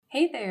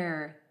Hey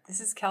there,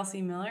 this is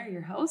Kelsey Miller,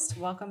 your host.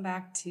 Welcome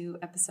back to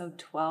episode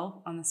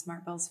 12 on the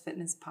Smart Bells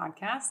Fitness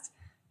podcast.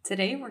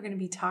 Today we're going to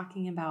be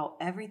talking about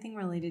everything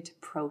related to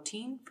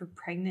protein for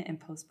pregnant and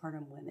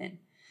postpartum women.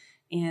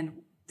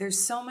 And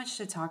there's so much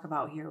to talk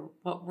about here.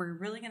 What we're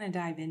really going to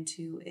dive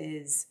into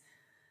is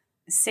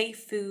safe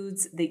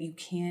foods that you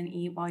can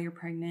eat while you're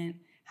pregnant,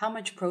 how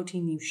much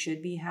protein you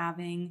should be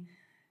having.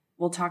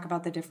 We'll talk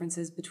about the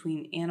differences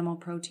between animal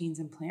proteins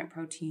and plant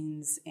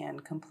proteins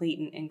and complete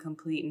and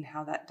incomplete and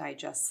how that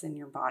digests in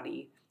your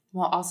body.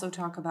 We'll also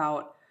talk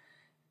about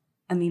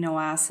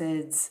amino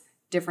acids,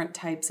 different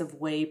types of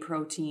whey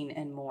protein,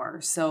 and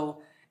more.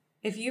 So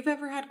if you've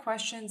ever had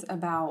questions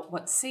about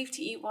what's safe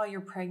to eat while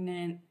you're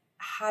pregnant,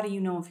 how do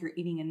you know if you're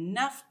eating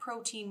enough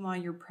protein while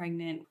you're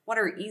pregnant, what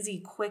are easy,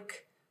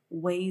 quick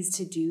ways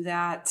to do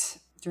that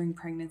during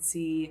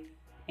pregnancy,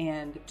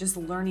 and just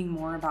learning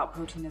more about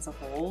protein as a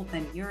whole,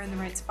 then you're in the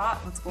right spot.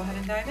 Let's go ahead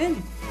and dive in.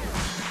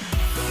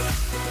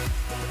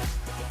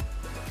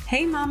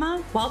 Hey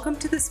mama, welcome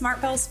to the Smart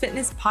Bells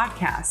Fitness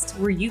podcast,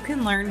 where you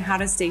can learn how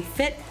to stay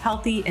fit,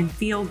 healthy, and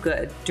feel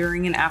good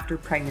during and after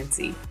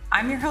pregnancy.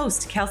 I'm your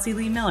host, Kelsey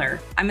Lee Miller.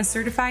 I'm a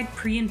certified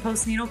pre- and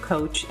postnatal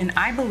coach, and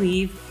I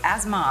believe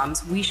as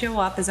moms, we show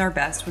up as our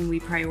best when we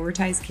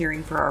prioritize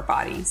caring for our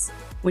bodies.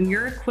 When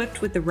you're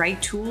equipped with the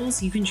right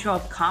tools, you can show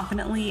up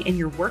confidently in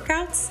your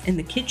workouts, in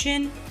the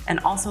kitchen, and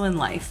also in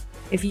life.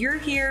 If you're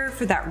here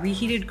for that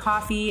reheated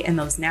coffee and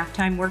those nap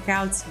time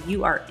workouts,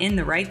 you are in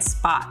the right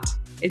spot.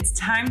 It's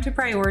time to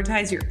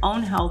prioritize your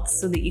own health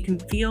so that you can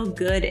feel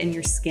good in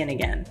your skin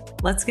again.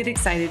 Let's get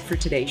excited for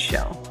today's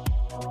show.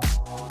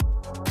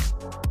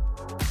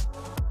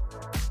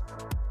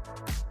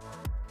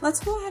 Let's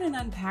go ahead and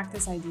unpack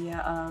this idea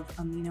of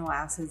amino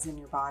acids in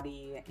your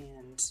body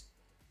and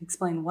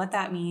explain what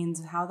that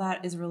means, how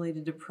that is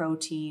related to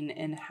protein,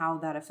 and how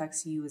that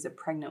affects you as a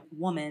pregnant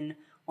woman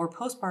or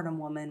postpartum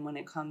woman when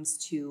it comes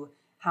to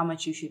how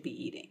much you should be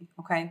eating,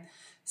 okay?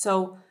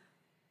 So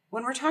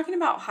when we're talking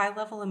about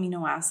high-level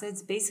amino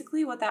acids,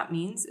 basically what that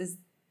means is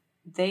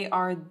they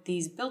are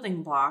these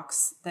building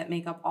blocks that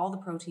make up all the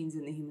proteins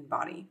in the human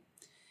body.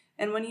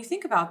 And when you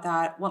think about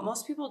that, what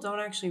most people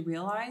don't actually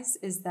realize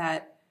is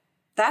that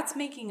that's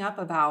making up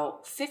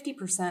about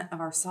 50%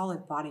 of our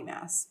solid body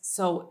mass.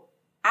 So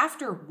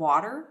after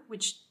water,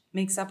 which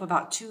makes up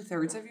about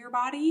 2/3 of your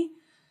body,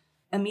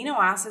 amino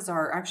acids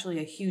are actually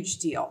a huge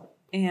deal.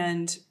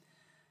 And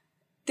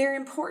they're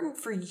important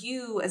for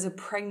you as a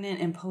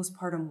pregnant and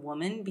postpartum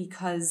woman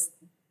because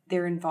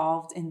they're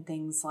involved in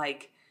things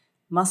like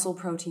muscle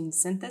protein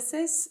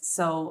synthesis,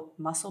 so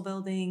muscle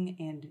building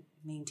and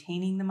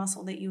maintaining the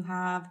muscle that you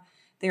have.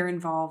 They're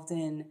involved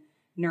in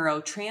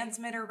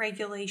neurotransmitter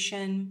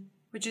regulation,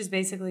 which is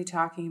basically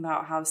talking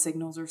about how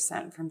signals are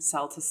sent from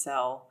cell to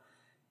cell.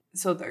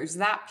 So there's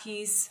that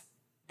piece.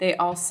 They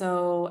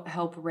also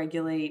help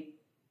regulate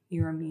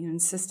your immune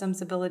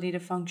system's ability to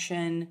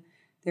function.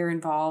 They're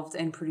involved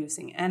in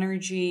producing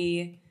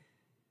energy,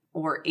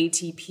 or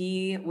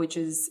ATP, which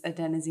is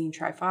adenosine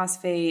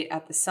triphosphate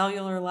at the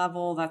cellular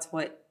level. That's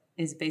what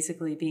is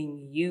basically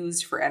being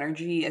used for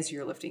energy as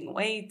you're lifting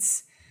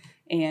weights.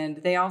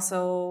 And they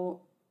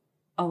also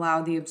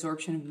allow the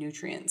absorption of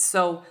nutrients.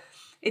 So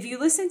if you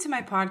listen to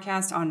my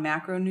podcast on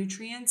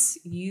macronutrients,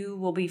 you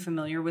will be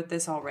familiar with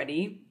this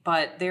already,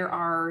 but there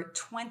are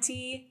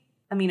 20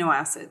 amino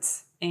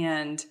acids,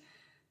 and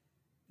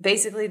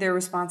basically they're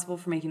responsible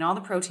for making all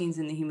the proteins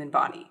in the human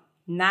body.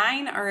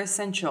 9 are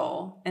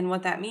essential, and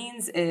what that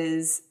means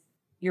is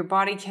your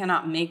body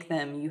cannot make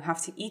them. You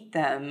have to eat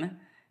them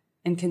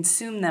and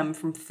consume them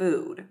from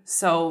food.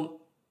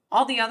 So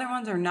all the other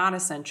ones are not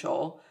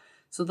essential.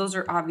 So those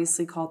are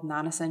obviously called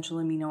non-essential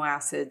amino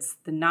acids.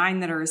 The 9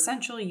 that are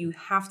essential, you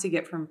have to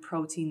get from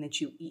protein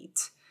that you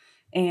eat.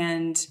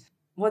 And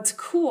what's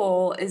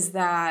cool is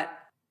that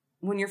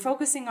when you're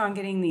focusing on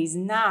getting these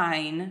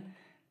 9,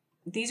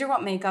 these are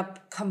what make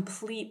up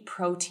complete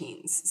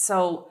proteins.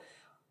 So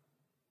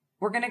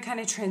we're going to kind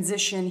of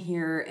transition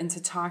here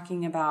into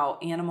talking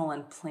about animal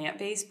and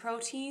plant-based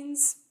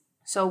proteins.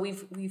 So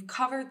we've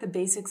covered the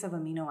basics of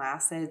amino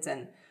acids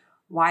and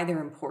why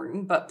they're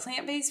important, but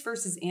plant-based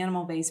versus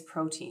animal-based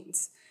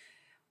proteins.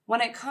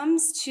 When it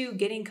comes to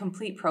getting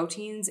complete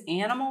proteins,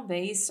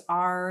 animal-based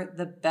are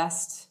the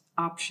best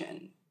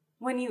option.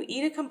 When you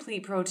eat a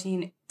complete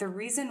protein, the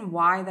reason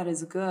why that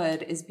is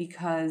good is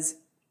because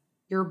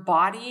your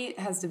body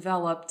has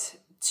developed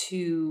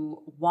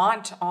to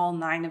want all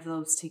 9 of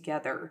those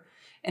together.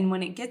 And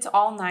when it gets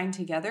all 9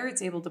 together,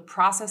 it's able to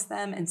process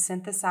them and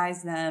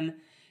synthesize them.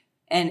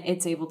 And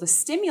it's able to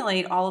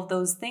stimulate all of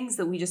those things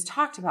that we just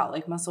talked about,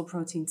 like muscle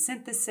protein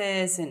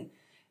synthesis and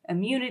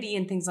immunity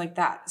and things like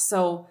that.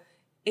 So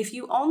if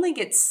you only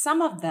get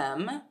some of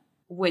them,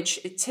 which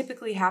it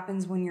typically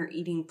happens when you're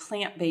eating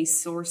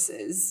plant-based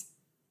sources,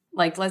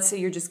 like let's say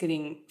you're just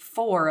getting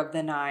 4 of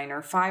the 9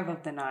 or 5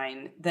 of the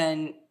 9,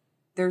 then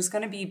there's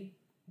going to be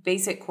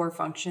basic core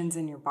functions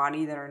in your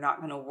body that are not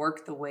going to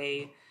work the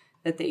way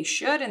that they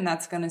should. And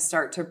that's going to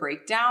start to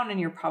break down, and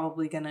you're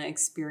probably going to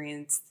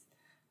experience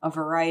a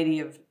variety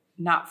of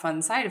not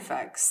fun side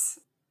effects.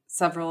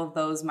 Several of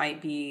those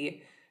might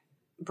be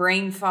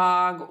brain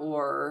fog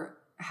or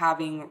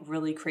having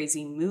really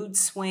crazy mood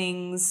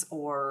swings,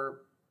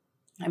 or,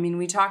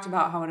 we talked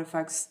about how it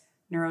affects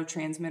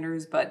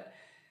neurotransmitters, but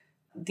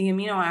the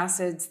amino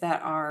acids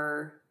that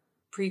are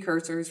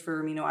precursors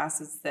for amino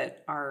acids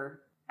that are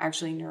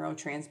actually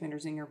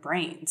neurotransmitters in your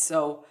brain.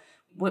 So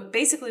what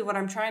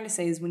I'm trying to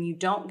say is when you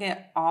don't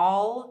get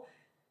all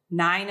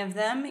 9 of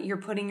them, you're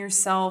putting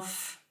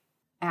yourself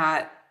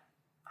at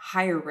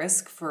higher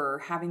risk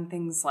for having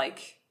things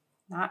like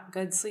not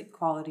good sleep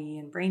quality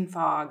and brain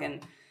fog.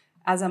 And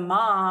as a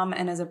mom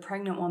and as a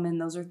pregnant woman,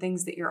 those are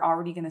things that you're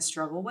already going to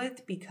struggle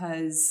with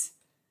because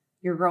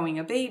you're growing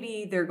a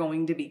baby, they're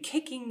going to be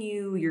kicking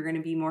you, you're going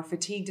to be more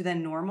fatigued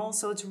than normal.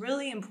 So it's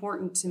really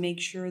important to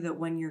make sure that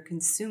when you're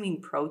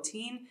consuming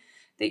protein,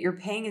 that you're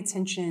paying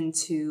attention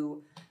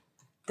to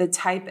the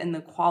type and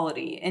the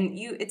quality. And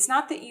it's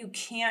not that you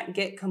can't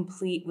get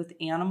complete with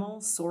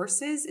animal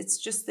sources, it's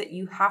just that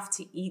you have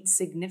to eat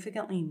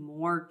significantly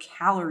more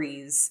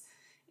calories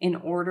in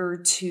order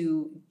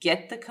to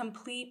get the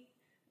complete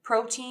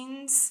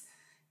proteins.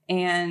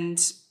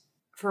 And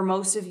for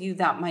most of you,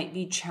 that might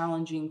be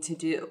challenging to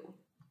do.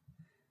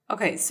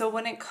 Okay, so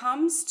when it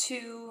comes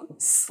to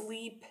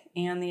sleep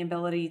and the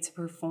ability to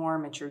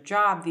perform at your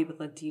job, the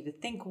ability to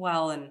think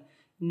well and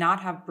not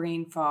have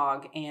brain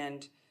fog,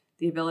 and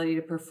the ability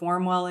to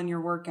perform well in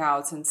your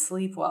workouts and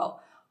sleep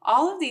well,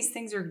 all of these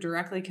things are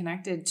directly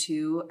connected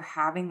to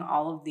having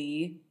all of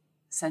the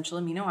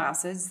essential amino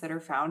acids that are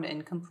found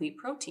in complete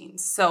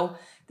proteins. So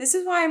this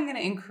is why I'm going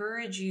to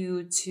encourage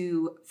you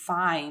to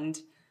find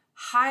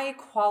high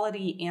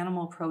quality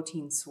animal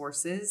protein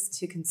sources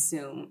to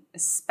consume,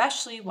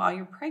 especially while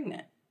you're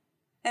pregnant.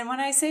 And when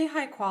I say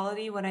high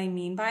quality, what I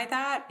mean by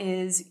that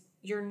is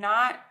you're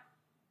not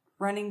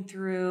running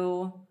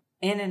through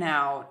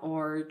In-N-Out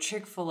or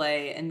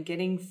Chick-fil-A and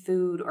getting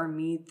food or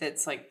meat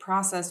that's like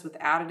processed with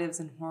additives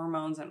and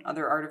hormones and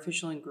other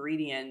artificial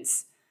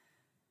ingredients.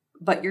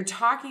 But you're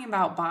talking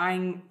about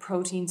buying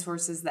protein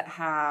sources that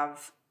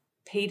have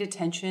paid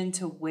attention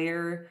to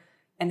where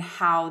and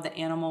how the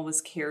animal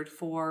was cared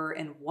for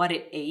and what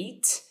it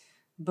ate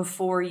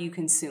before you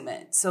consume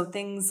it. So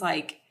things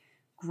like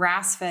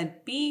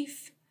grass-fed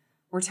beef,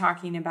 we're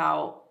talking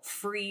about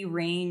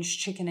free-range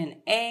chicken and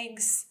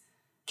eggs.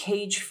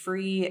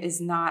 Cage-free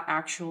is not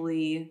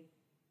actually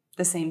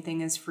the same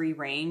thing as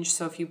free-range.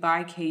 So if you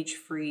buy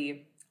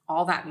cage-free,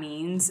 all that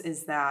means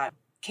is that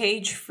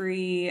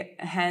cage-free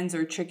hens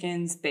or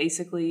chickens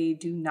basically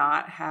do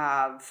not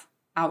have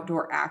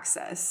outdoor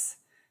access.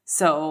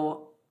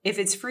 So if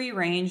it's free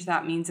range,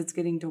 that means it's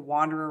getting to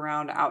wander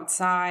around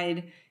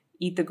outside,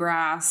 eat the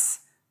grass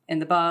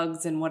and the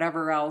bugs and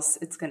whatever else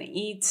it's going to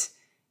eat.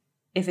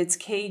 If it's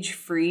cage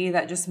free,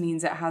 that just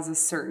means it has a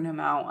certain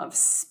amount of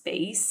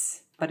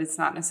space, but it's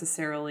not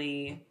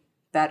necessarily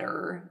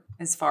better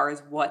as far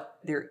as what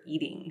they're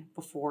eating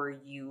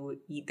before you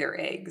eat their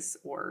eggs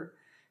or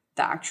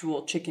the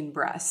actual chicken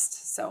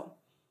breast. So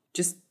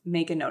just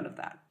make a note of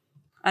that.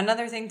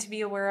 Another thing to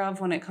be aware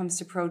of when it comes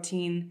to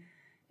protein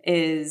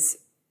is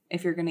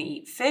if you're going to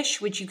eat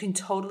fish, which you can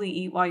totally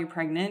eat while you're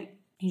pregnant,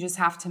 you just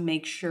have to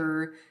make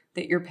sure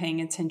that you're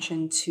paying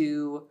attention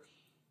to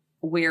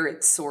where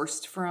it's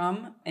sourced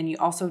from. And you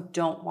also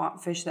don't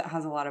want fish that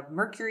has a lot of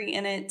mercury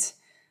in it.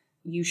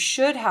 You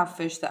should have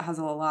fish that has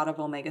a lot of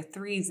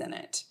omega-3s in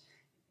it.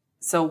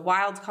 So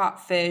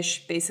wild-caught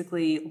fish,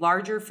 basically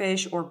larger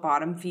fish or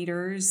bottom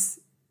feeders,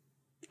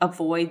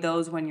 avoid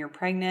those when you're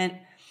pregnant.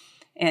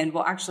 And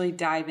we'll actually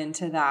dive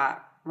into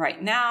that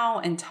right now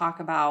and talk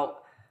about,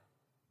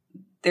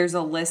 there's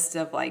a list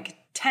of like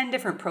 10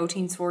 different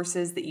protein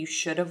sources that you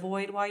should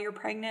avoid while you're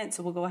pregnant.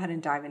 So we'll go ahead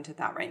and dive into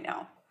that right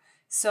now.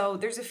 So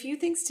there's a few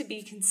things to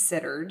be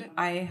considered.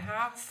 I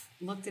have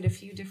looked at a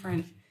few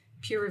different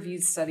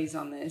peer-reviewed studies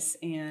on this,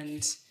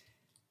 and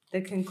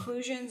the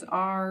conclusions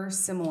are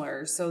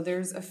similar. So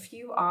there's a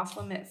few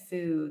off-limit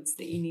foods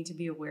that you need to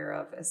be aware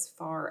of as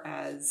far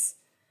as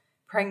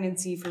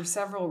pregnancy for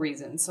several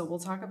reasons. So we'll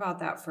talk about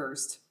that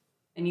first.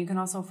 And you can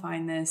also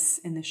find this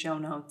in the show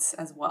notes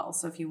as well.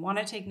 So if you want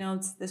to take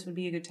notes, this would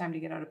be a good time to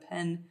get out a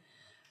pen.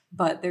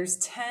 But there's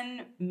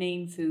 10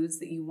 main foods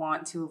that you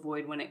want to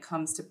avoid when it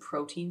comes to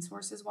protein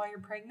sources while you're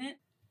pregnant.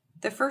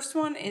 The first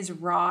one is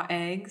raw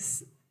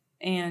eggs,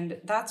 and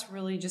that's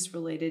really just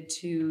related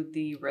to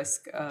the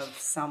risk of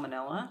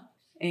salmonella.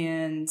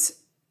 And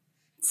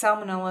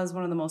salmonella is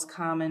one of the most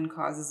common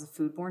causes of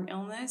foodborne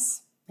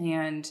illness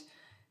and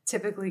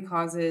typically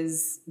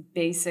causes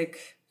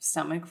basic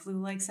stomach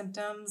flu-like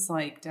symptoms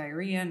like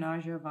diarrhea,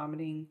 nausea,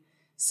 vomiting.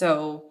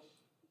 So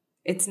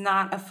it's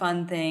not a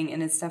fun thing,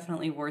 and it's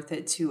definitely worth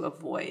it to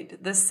avoid.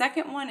 The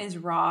second one is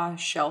raw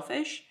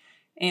shellfish,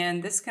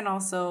 and this can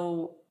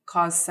also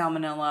cause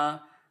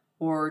salmonella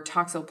or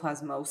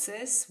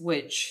toxoplasmosis,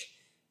 which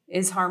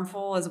is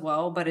harmful as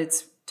well, but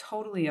it's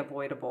totally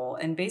avoidable.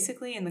 And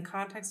basically, in the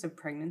context of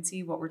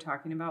pregnancy, what we're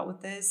talking about with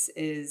this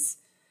is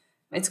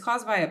it's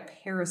caused by a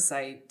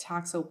parasite,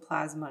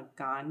 Toxoplasma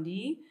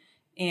gondii,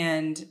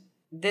 and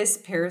this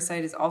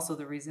parasite is also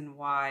the reason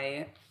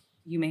why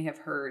you may have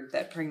heard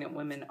that pregnant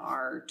women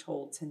are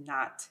told to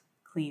not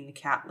clean the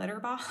cat litter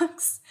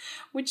box,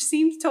 which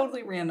seems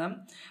totally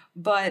random,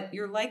 but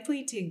you're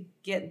likely to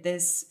get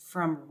this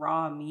from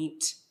raw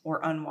meat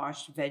or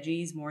unwashed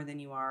veggies more than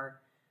you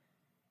are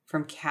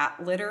from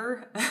cat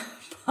litter,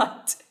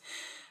 but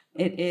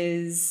it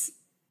is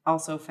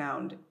also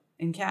found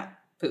in cat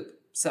poop.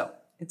 So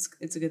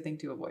it's a good thing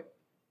to avoid.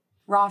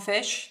 Raw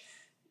fish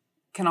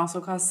can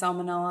also cause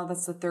salmonella.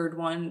 That's the third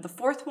one. The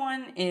fourth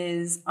one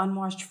is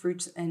unwashed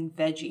fruits and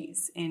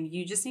veggies. And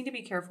you just need to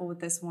be careful with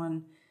this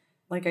one.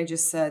 Like I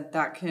just said,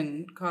 that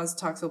can cause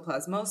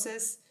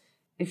toxoplasmosis.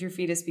 If your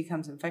fetus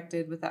becomes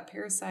infected with that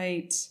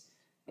parasite,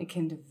 it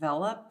can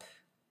develop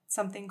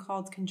something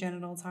called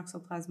congenital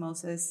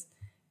toxoplasmosis.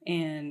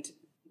 And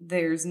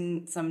there's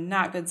some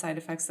not good side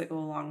effects that go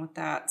along with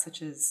that,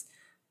 such as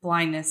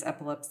blindness,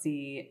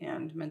 epilepsy,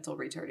 and mental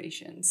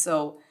retardation.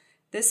 So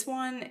this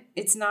one,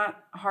 it's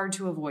not hard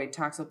to avoid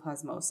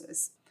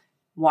toxoplasmosis.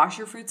 Wash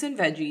your fruits and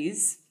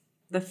veggies.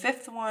 The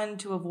fifth one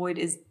to avoid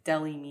is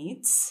deli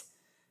meats.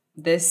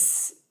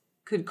 This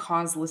could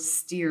cause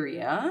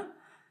listeria,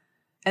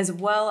 as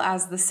well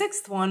as the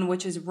sixth one,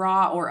 which is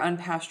raw or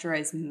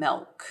unpasteurized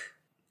milk.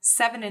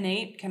 7 and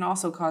 8 can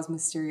also cause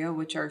listeria,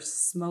 which are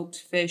smoked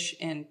fish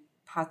and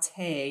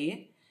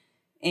pate.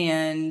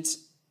 And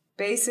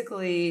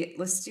basically,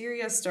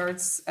 listeria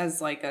starts as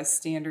like a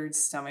standard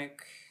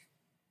stomach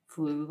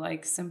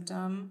flu-like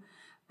symptom,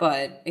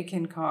 but it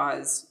can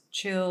cause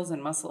chills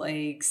and muscle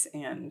aches,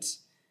 and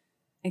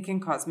it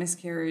can cause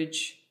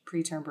miscarriage,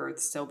 preterm birth,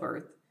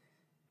 stillbirth.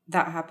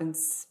 That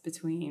happens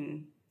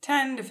between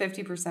 10 to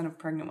 50% of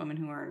pregnant women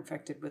who are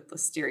infected with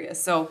listeria.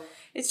 So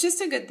it's just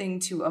a good thing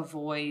to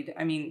avoid.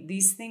 I mean,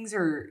 these things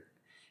are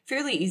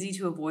fairly easy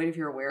to avoid if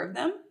you're aware of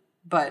them,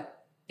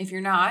 but if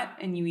you're not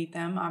and you eat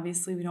them,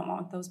 obviously we don't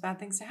want those bad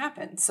things to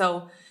happen.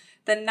 So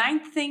the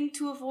ninth thing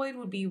to avoid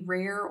would be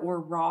rare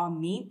or raw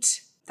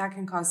meat. That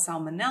can cause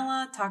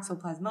salmonella,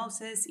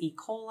 toxoplasmosis, E.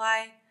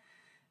 coli.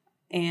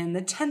 And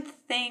the 10th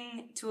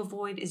thing to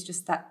avoid is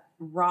just that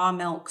raw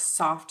milk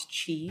soft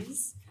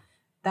cheese.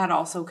 That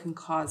also can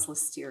cause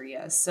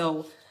listeria.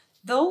 So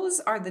those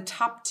are the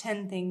top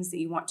 10 things that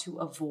you want to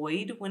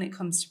avoid when it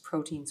comes to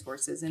protein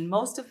sources. And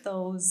most of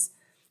those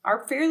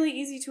are fairly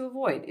easy to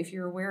avoid if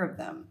you're aware of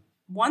them.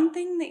 One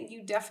thing that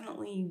you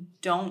definitely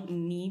don't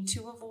need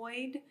to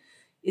avoid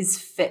is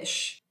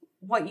fish.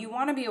 What you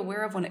want to be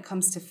aware of when it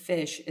comes to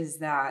fish is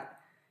that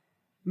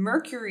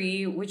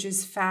mercury, which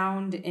is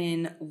found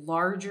in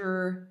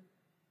larger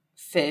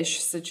fish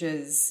such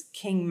as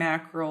king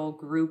mackerel,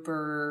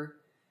 grouper,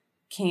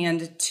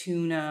 canned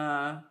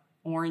tuna,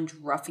 orange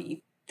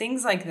roughy,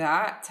 things like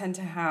that tend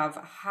to have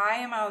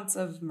high amounts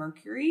of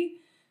mercury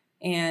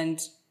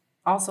and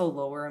also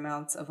lower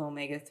amounts of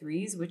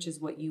omega-3s, which is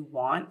what you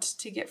want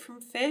to get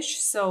from fish.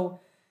 So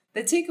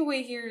the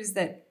takeaway here is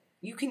that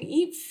you can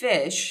eat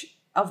fish,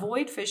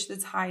 avoid fish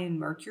that's high in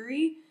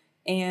mercury,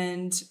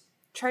 and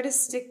try to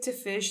stick to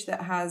fish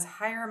that has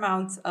higher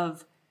amounts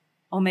of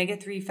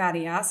omega-3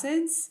 fatty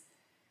acids,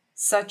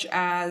 such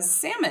as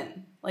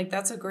salmon. Like,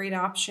 that's a great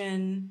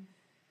option.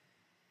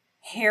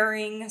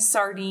 Herring,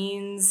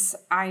 sardines.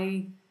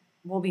 I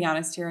will be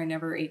honest here, I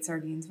never ate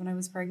sardines when I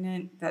was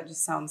pregnant. That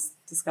just sounds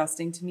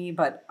disgusting to me,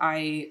 but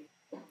I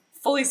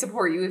fully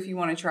support you if you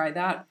want to try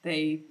that.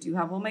 They do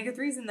have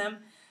omega-3s in them.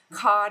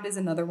 Cod is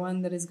another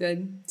one that is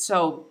good.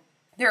 So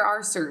there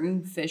are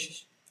certain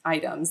fish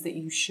items that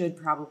you should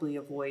probably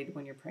avoid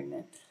when you're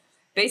pregnant.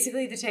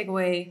 Basically, the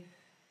takeaway,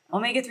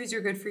 omega-3s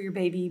are good for your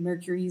baby,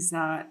 mercury is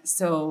not.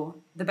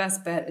 So the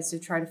best bet is to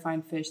try to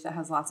find fish that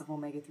has lots of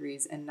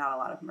omega-3s and not a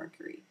lot of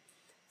mercury.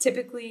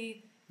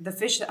 Typically, the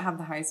fish that have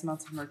the highest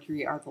amounts of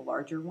mercury are the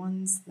larger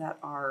ones that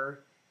are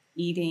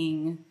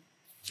eating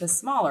the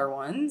smaller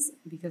ones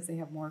because they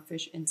have more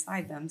fish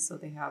inside them. So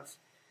they have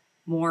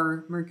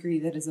more mercury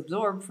that is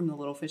absorbed from the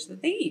little fish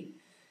that they eat.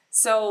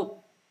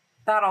 So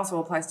that also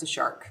applies to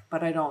shark,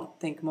 but I don't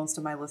think most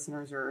of my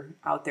listeners are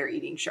out there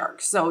eating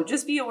sharks. So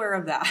just be aware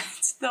of that.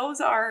 Those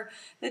are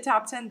the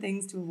top 10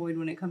 things to avoid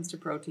when it comes to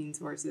protein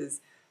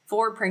sources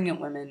for pregnant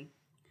women.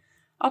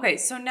 Okay,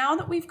 so now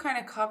that we've kind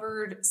of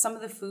covered some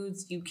of the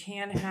foods you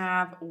can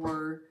have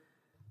or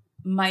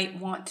might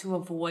want to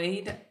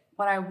avoid,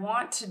 what I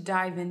want to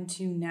dive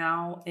into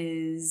now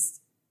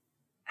is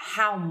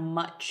how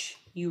much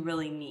you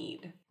really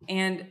need.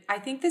 And I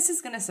think this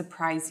is going to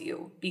surprise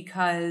you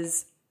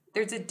because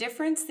there's a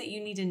difference that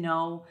you need to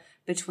know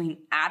between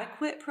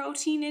adequate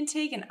protein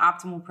intake and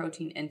optimal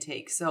protein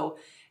intake. So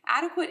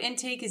adequate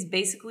intake is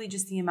basically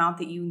just the amount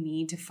that you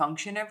need to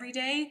function every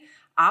day.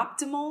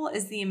 Optimal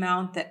is the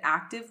amount that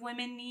active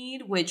women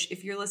need, which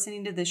if you're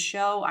listening to this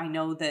show, I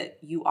know that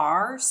you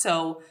are.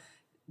 So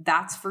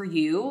that's for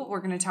you.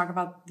 We're going to talk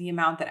about the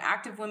amount that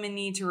active women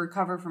need to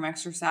recover from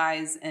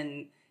exercise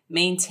and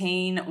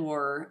maintain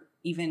or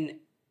even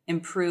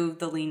improve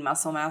the lean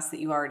muscle mass that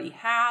you already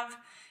have,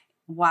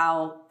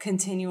 while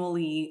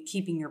continually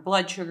keeping your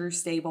blood sugar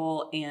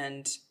stable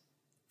and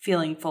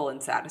feeling full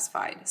and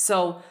satisfied.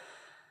 So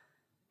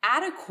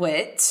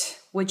adequate,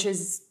 which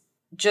is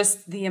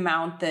just the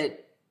amount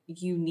that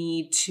you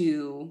need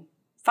to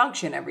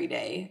function every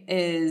day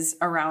is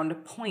around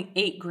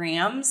 0.8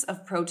 grams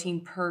of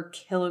protein per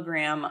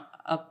kilogram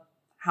of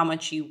how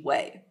much you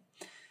weigh.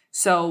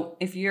 So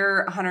if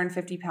you're a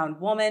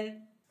 150-pound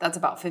woman, that's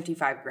about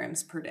 55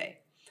 grams per day.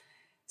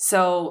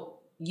 So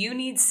you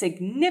need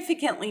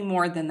significantly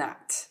more than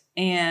that.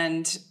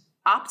 And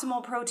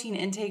optimal protein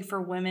intake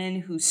for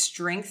women who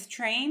strength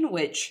train,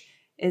 which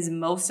is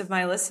most of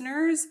my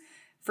listeners,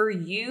 for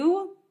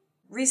you,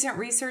 recent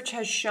research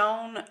has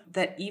shown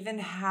that even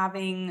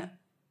having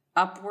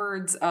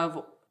upwards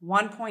of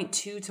 1.2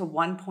 to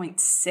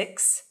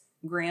 1.6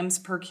 grams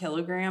per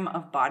kilogram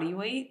of body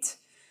weight.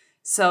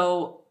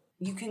 So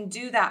you can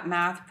do that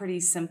math pretty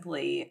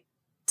simply.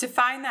 To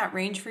find that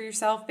range for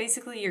yourself,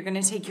 basically you're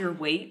going to take your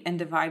weight and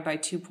divide by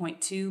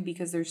 2.2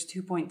 because there's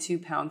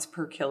 2.2 pounds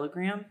per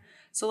kilogram.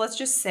 So let's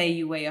just say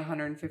you weigh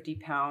 150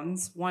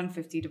 pounds.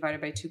 150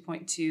 divided by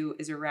 2.2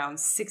 is around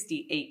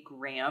 68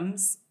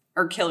 grams,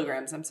 or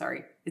kilograms, I'm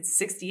sorry. It's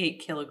 68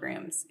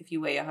 kilograms if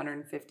you weigh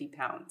 150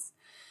 pounds.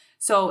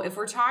 So if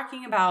we're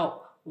talking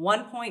about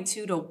 1.2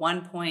 to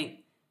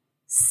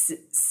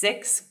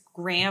 1.6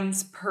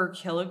 grams per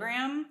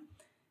kilogram,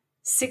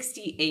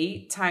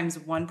 68 times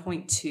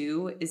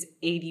 1.2 is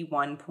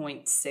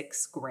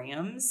 81.6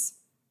 grams.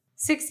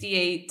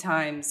 68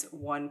 times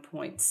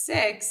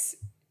 1.6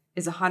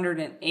 is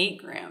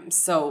 108 grams.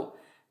 So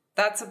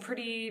that's a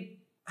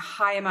pretty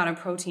high amount of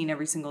protein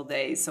every single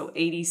day. So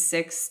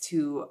 86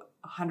 to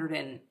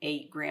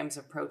 108 grams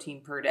of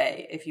protein per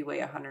day if you weigh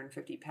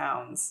 150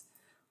 pounds,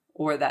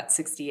 or that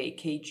 68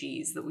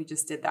 kgs that we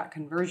just did that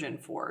conversion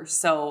for.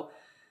 So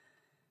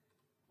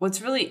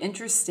what's really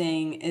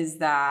interesting is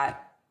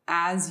that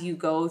as you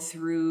go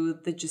through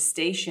the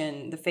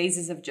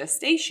phases of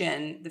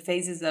gestation, the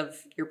phases of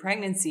your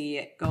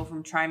pregnancy go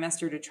from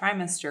trimester to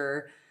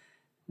trimester,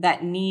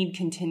 that need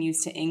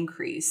continues to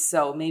increase.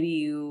 So maybe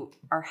you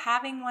are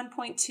having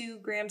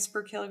 1.2 grams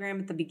per kilogram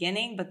at the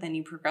beginning, but then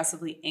you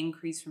progressively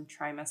increase from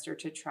trimester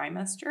to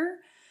trimester.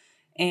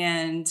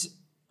 And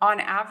on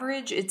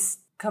average, it's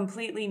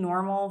completely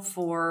normal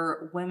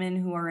for women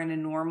who are in a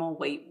normal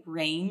weight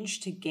range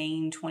to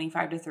gain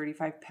 25 to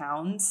 35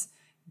 pounds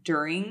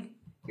during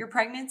your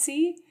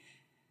pregnancy.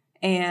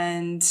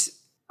 And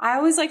I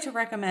always like to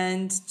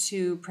recommend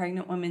to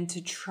pregnant women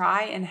to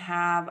try and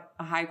have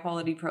a high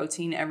quality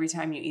protein every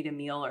time you eat a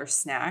meal or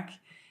snack.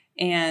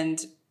 And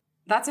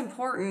that's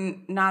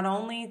important not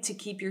only to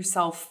keep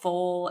yourself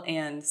full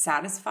and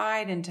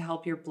satisfied and to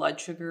help your blood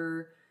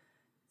sugar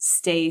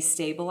stay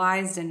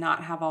stabilized and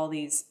not have all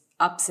these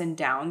ups and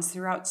downs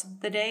throughout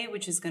the day,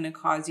 which is going to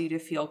cause you to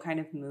feel kind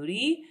of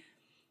moody.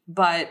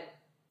 But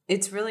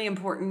it's really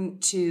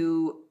important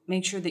to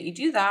make sure that you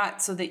do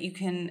that so that you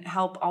can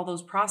help all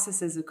those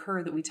processes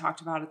occur that we talked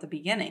about at the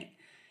beginning.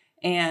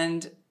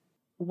 And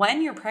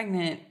when you're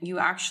pregnant, you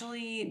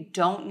actually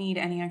don't need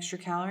any extra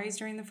calories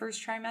during the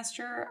first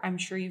trimester. I'm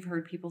sure you've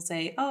heard people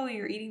say, oh,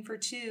 you're eating for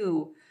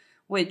 2,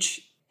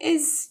 which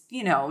is,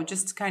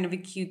 just kind of a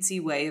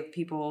cutesy way of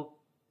people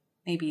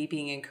maybe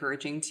being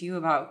encouraging to you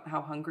about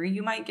how hungry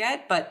you might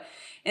get. But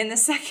in the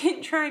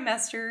second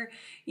trimester,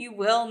 you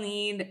will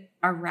need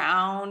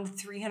around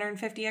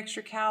 350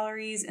 extra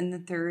calories. In the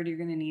third, you're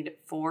going to need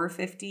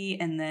 450.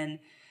 And then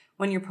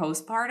when you're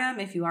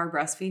postpartum, if you are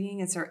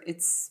breastfeeding,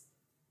 it's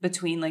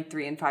between like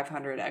 300 and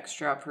 500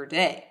 extra per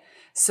day.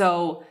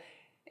 So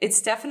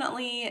it's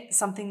definitely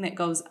something that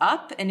goes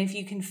up. And if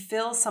you can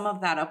fill some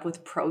of that up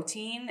with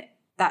protein,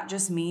 that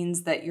just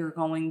means that you're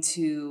going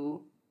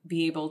to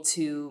be able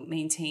to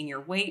maintain your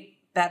weight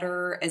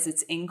better as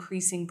it's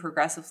increasing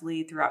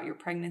progressively throughout your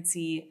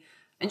pregnancy,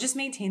 and just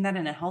maintain that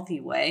in a healthy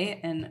way.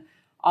 And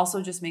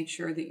also just make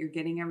sure that you're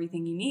getting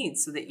everything you need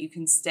so that you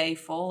can stay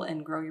full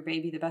and grow your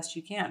baby the best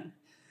you can.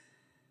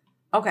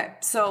 Okay,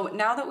 so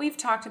now that we've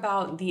talked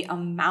about the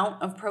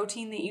amount of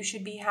protein that you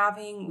should be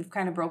having, we've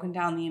kind of broken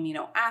down the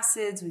amino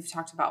acids, we've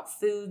talked about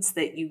foods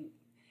that you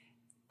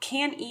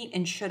can eat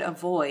and should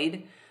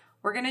avoid,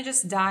 we're going to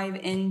just dive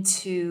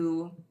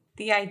into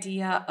the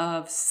idea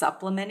of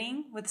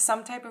supplementing with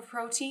some type of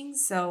protein.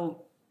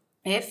 So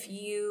if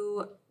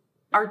you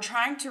are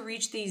trying to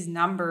reach these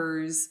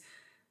numbers,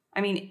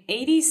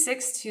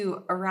 86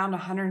 to around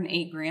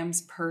 108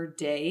 grams per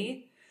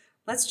day,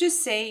 let's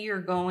just say you're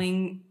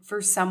going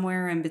for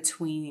somewhere in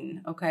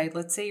between, okay?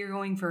 Let's say you're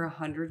going for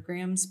 100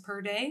 grams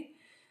per day.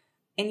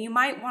 And you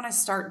might want to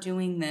start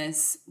doing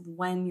this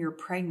when you're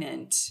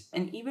pregnant.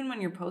 And even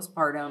when you're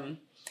postpartum,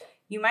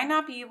 you might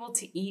not be able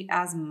to eat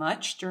as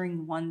much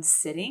during one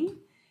sitting.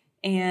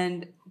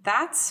 And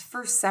that's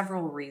for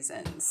several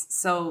reasons.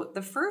 So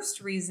the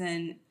first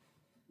reason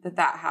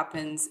that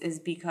happens is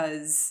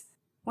because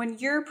when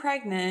you're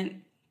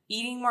pregnant,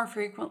 eating more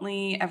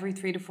frequently every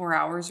 3 to 4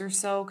 hours or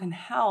so can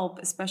help,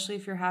 especially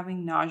if you're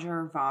having nausea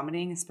or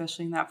vomiting,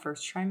 especially in that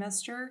first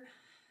trimester,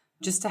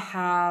 just to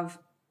have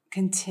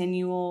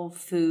continual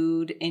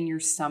food in your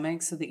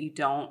stomach so that you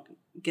don't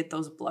get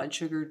those blood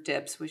sugar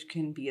dips, which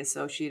can be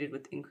associated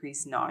with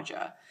increased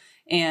nausea.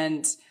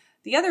 And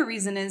The other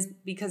reason is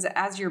because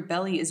as your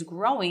belly is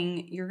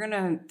growing, you're going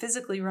to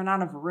physically run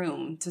out of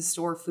room to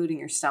store food in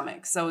your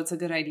stomach. So it's a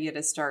good idea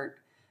to start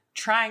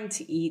trying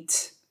to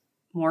eat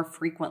more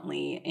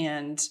frequently.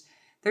 And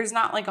there's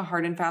not like a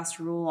hard and fast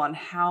rule on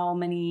how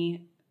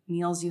many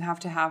meals you have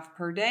to have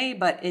per day,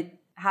 but it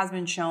has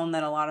been shown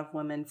that a lot of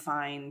women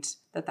find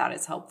that that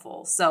is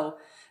helpful. So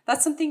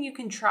that's something you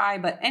can try.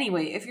 But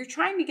anyway, if you're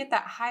trying to get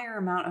that higher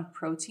amount of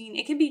protein,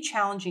 it can be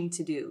challenging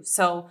to do.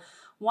 So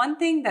one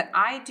thing that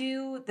I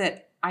do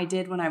that I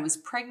did when I was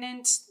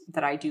pregnant,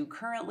 that I do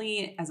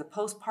currently as a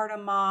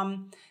postpartum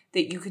mom,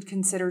 that you could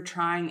consider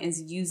trying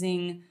is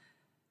using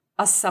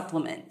a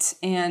supplement.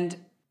 And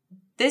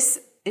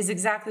this is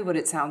exactly what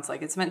it sounds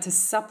like. It's meant to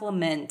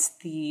supplement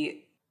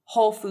the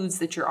whole foods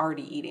that you're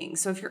already eating.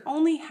 So if you're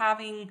only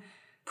having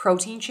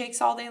protein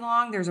shakes all day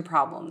long, there's a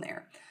problem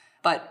there.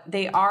 But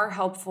they are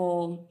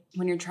helpful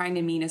when you're trying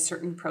to meet a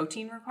certain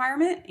protein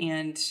requirement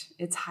and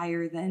it's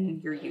higher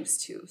than you're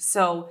used to.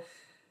 So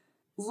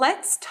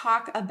let's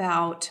talk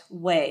about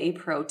whey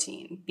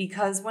protein,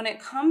 because when it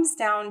comes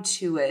down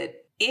to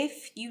it,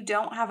 if you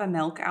don't have a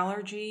milk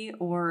allergy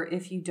or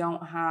if you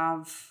don't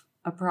have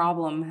a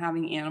problem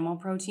having animal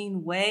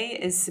protein, whey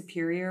is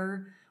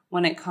superior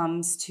when it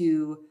comes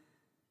to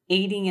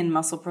aiding in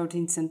muscle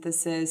protein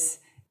synthesis.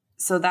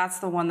 So that's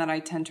the one that I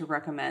tend to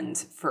recommend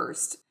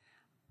first.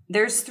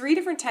 There's 3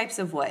 different types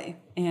of whey,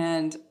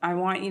 and I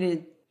want you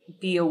to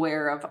be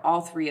aware of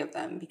all 3 of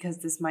them because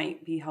this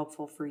might be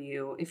helpful for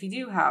you if you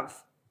do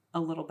have a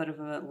little bit of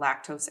a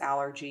lactose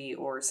allergy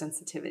or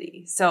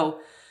sensitivity. So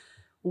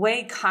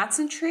whey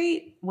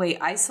concentrate, whey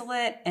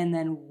isolate, and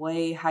then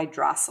whey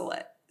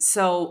hydrolysate.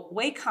 So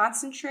whey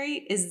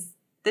concentrate is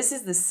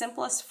the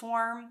simplest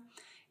form.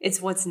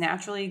 It's what's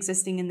naturally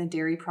existing in the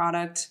dairy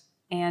product,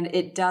 and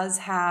it does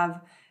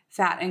have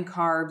fat and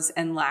carbs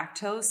and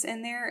lactose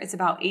in there. It's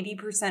about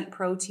 80%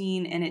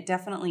 protein, and it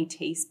definitely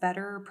tastes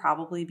better,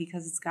 probably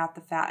because it's got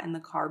the fat and the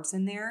carbs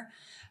in there.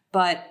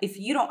 But if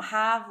you don't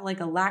have like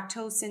a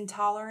lactose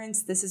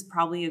intolerance, this is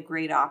probably a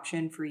great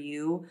option for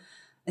you,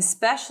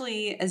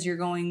 especially as you're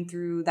going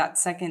through that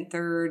 2nd,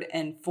 3rd,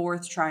 and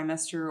 4th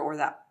trimester or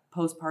that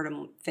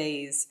postpartum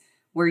phase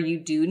where you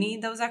do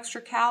need those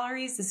extra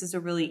calories. This is a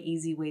really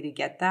easy way to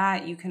get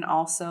that. You can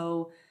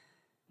also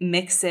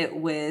mix it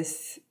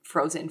with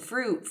frozen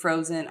fruit,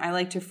 I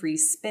like to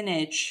freeze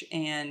spinach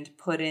and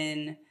put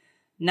in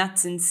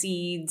nuts and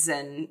seeds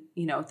and,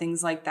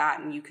 things like that.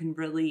 And you can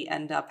really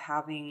end up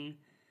having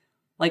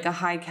like a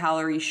high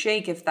calorie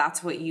shake if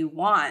that's what you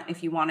want.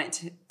 If you want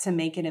it to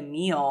make it a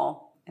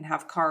meal and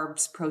have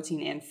carbs,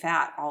 protein, and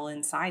fat all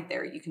inside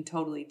there, you can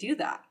totally do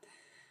that.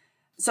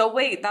 So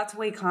that's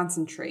whey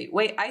concentrate.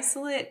 Whey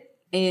isolate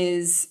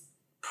is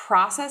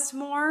processed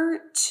more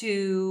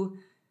to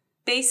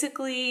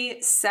basically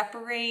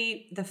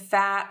separate the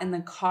fat and the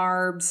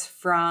carbs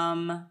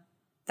from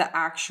the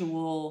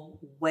actual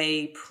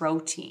whey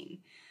protein.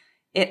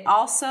 It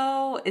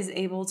also is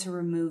able to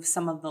remove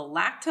some of the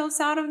lactose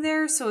out of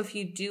there. So if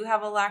you do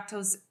have a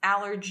lactose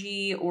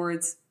allergy or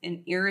it's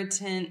an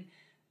irritant,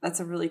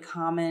 that's a really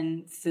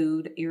common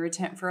food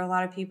irritant for a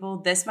lot of people,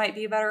 this might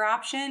be a better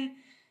option.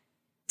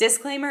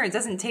 Disclaimer, it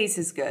doesn't taste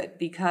as good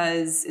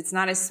because it's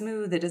not as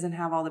smooth. It doesn't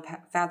have all the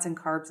fats and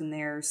carbs in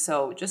there.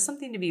 So just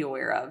something to be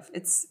aware of.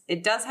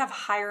 It does have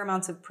higher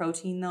amounts of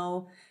protein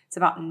though. It's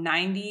about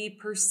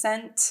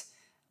 90%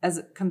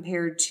 as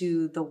compared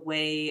to the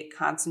whey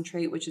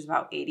concentrate, which is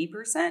about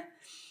 80%.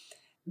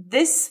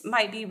 This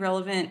might be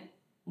relevant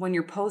when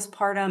you're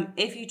postpartum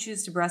if you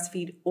choose to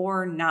breastfeed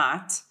or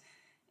not,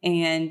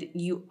 and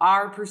you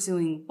are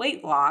pursuing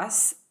weight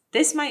loss.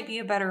 This might be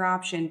a better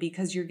option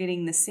because you're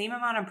getting the same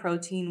amount of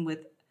protein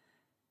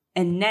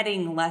and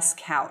netting less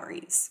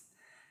calories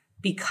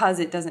because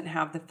it doesn't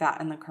have the fat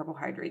and the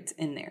carbohydrates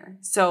in there.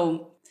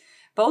 So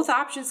both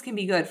options can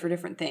be good for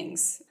different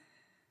things.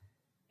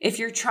 If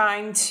you're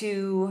trying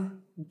to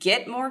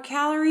get more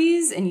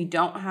calories and you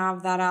don't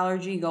have that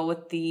allergy, go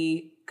with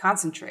the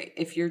concentrate.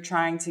 If you're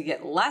trying to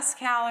get less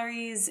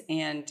calories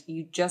and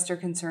you just are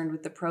concerned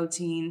with the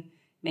protein,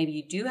 maybe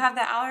you do have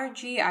the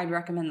allergy, I'd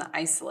recommend the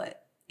isolate.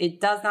 It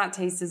does not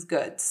taste as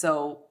good,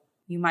 so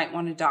you might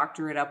want to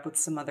doctor it up with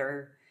some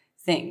other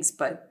things,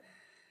 but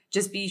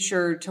just be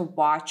sure to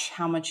watch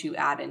how much you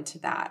add into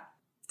that,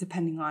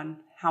 depending on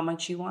how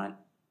much you want,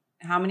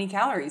 how many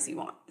calories you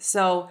want.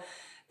 So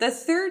the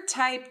 3rd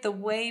type, the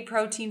whey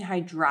protein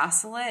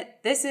hydrolysate,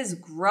 this is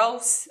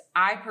gross.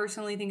 I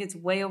personally think it's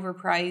way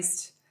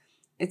overpriced.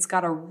 It's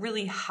got a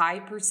really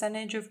high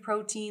percentage of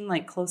protein,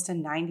 like close to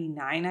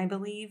 99, I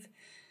believe.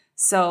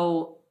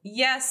 So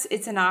yes,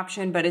 it's an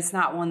option, but it's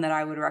not one that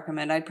I would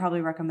recommend. I'd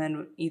probably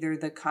recommend either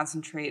the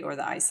concentrate or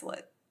the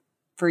isolate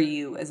for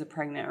you as a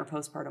pregnant or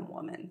postpartum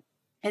woman.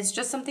 It's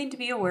just something to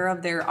be aware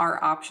of. There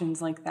are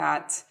options like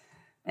that.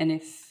 And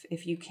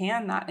if you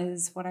can, that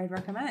is what I'd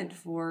recommend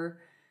for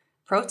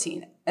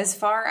protein. As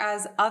far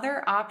as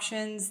other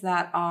options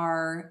that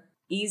are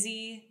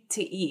easy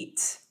to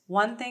eat,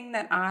 one thing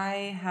that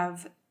I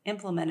have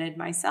implemented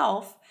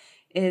myself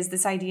is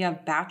this idea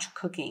of batch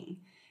cooking.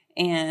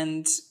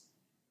 And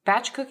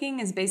Batch cooking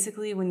is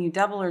basically when you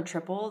double or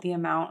triple the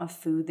amount of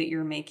food that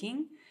you're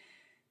making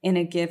in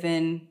a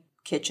given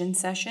kitchen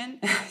session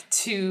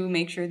to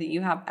make sure that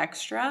you have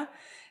extra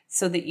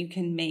so that you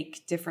can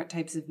make different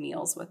types of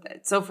meals with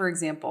it. So for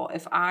example,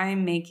 if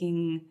I'm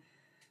making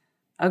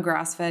a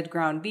grass-fed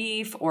ground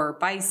beef or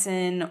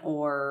bison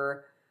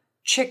or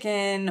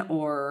chicken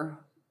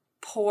or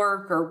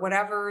pork or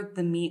whatever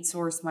the meat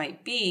source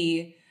might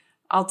be,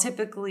 I'll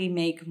typically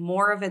make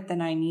more of it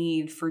than I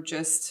need for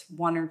just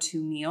 1 or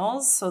 2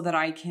 meals so that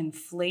I can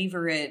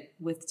flavor it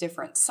with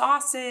different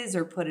sauces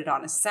or put it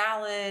on a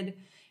salad.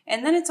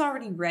 And then it's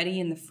already ready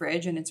in the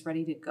fridge and it's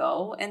ready to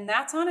go. And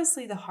that's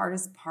honestly the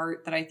hardest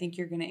part that I think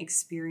you're going to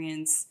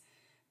experience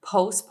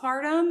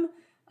postpartum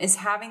is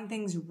having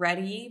things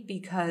ready,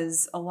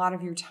 because a lot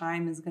of your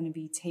time is going to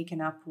be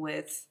taken up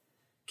with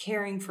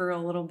caring for a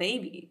little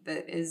baby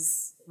that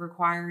is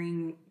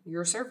requiring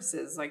your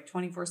services like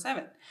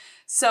 24/7.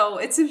 So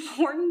it's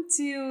important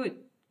to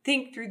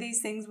think through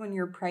these things when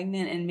you're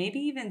pregnant and maybe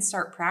even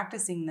start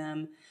practicing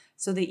them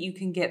so that you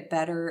can get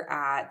better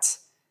at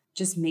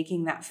just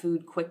making that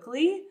food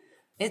quickly.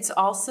 It's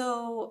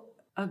also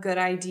a good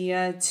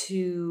idea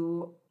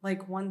to,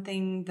 like, one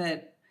thing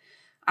that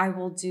I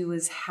will do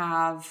is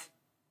have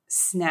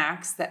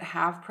snacks that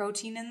have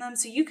protein in them.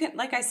 So you can,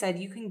 like I said,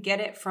 you can get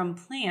it from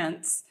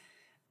plants.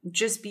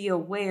 Just be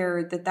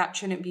aware that that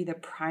shouldn't be the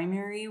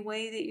primary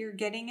way that you're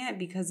getting it,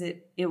 because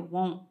it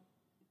won't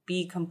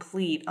be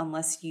complete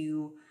unless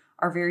you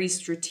are very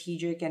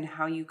strategic in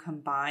how you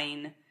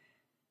combine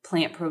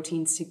plant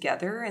proteins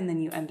together, and then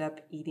you end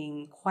up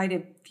eating quite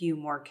a few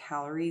more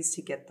calories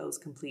to get those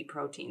complete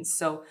proteins.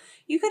 So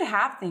you could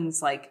have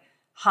things like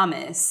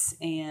hummus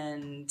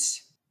and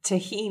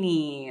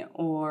tahini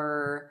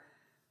or,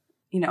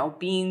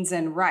 beans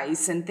and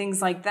rice and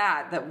things like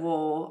that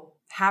will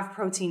have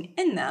protein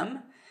in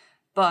them.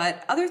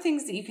 But other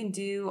things that you can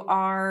do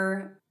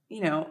are,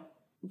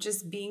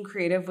 just being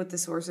creative with the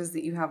sources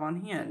that you have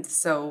on hand.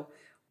 So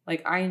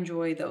like I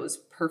enjoy those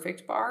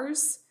Perfect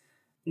bars.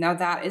 Now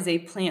that is a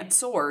plant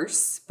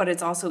source, but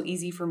it's also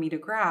easy for me to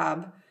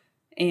grab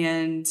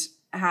and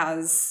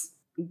has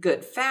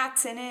good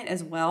fats in it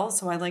as well.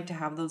 So I like to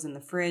have those in the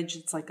fridge.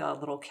 It's like a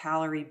little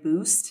calorie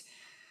boost.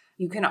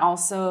 You can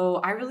also,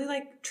 I really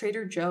like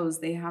Trader Joe's.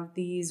 They have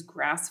these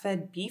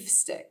grass-fed beef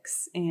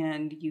sticks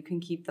and you can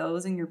keep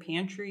those in your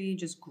pantry.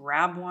 Just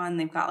grab one.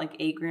 They've got like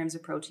 8 grams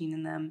of protein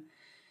in them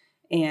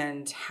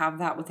and have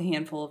that with a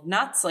handful of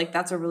nuts. Like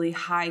that's a really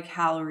high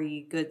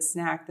calorie, good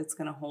snack that's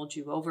going to hold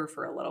you over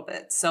for a little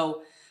bit.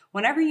 So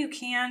whenever you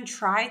can,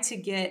 try to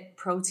get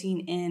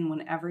protein in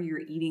whenever you're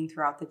eating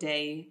throughout the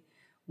day,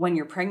 when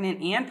you're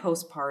pregnant and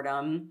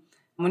postpartum.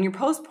 When you're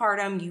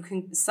postpartum, you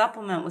can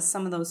supplement with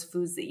some of those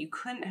foods that you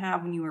couldn't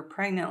have when you were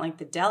pregnant, like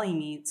the deli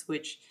meats,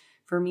 which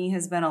for me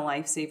has been a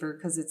lifesaver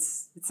because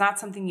it's not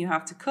something you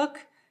have to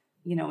cook.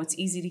 It's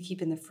easy to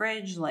keep in the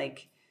fridge,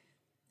 like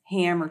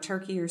ham or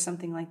turkey or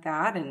something like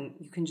that, and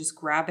you can just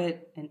grab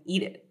it and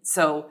eat it.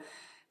 So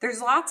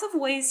there's lots of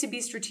ways to be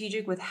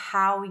strategic with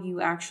how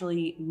you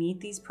actually meet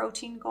these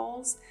protein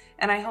goals.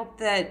 And I hope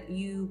that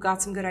you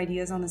got some good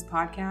ideas on this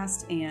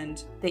podcast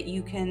and that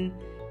you can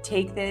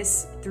take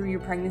this through your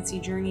pregnancy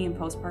journey and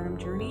postpartum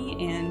journey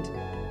and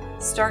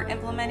start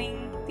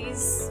implementing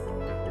these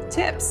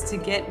tips to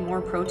get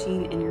more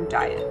protein in your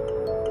diet.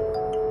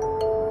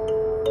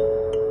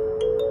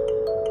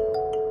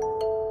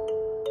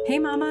 Hey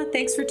mama,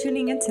 thanks for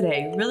tuning in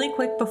today. Really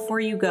quick before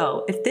you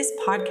go, if this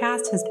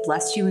podcast has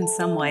blessed you in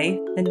some way,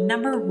 the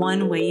number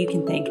one way you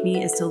can thank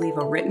me is to leave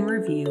a written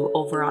review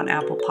over on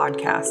Apple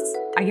Podcasts.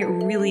 I get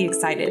really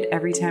excited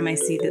every time I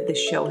see that this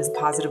show has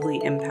positively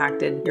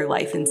impacted your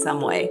life in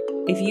some way.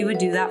 If you would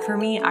do that for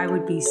me, I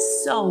would be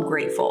so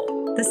grateful.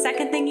 The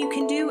second thing you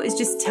can do is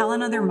just tell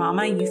another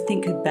mama you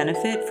think could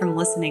benefit from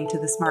listening to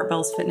the Smart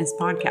Bells Fitness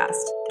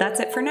podcast. That's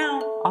it for now.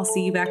 I'll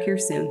see you back here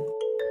soon.